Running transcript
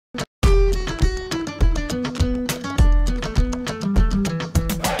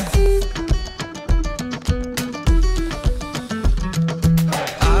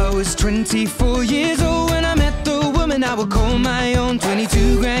24 years old when I met the woman I would call my own.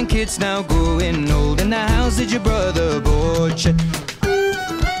 22 grandkids now growing old, in the house that your brother bought you.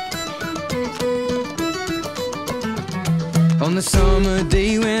 On the summer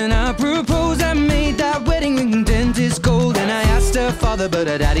day when I proposed, I made that wedding ring dentist gold. And I asked her father, but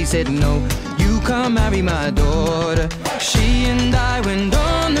her daddy said no, you can't marry my daughter. She and I went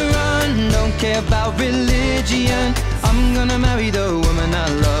on the run, don't care about religion. I'm gonna marry the woman I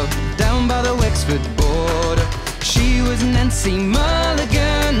love, down by the Wexford border. She was Nancy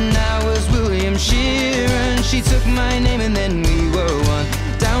Mulligan, I was William Sheeran. She took my name and then we were one,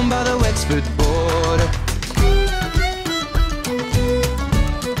 down by the Wexford border.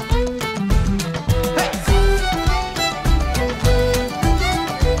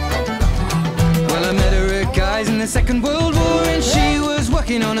 In the Second World War, and she was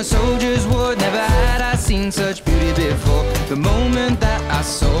working on a soldier's ward. Never had I seen such beauty before. The moment that I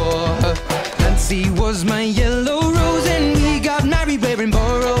saw her, Nancy was my yellow rose, and we got married wearing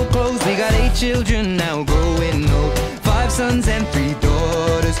borrowed clothes. We got 8 children now growing old, 5 sons and 3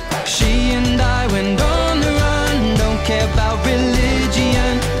 daughters. She and I went on the run, don't care about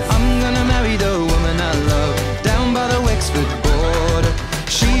religion. I'm gonna marry the woman I love, down by the Wexford border.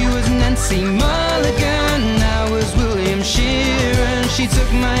 She was Nancy Mulligan, I was William Sheeran. She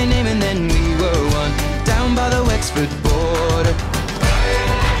took my name and then we were one, down by the Wexford border.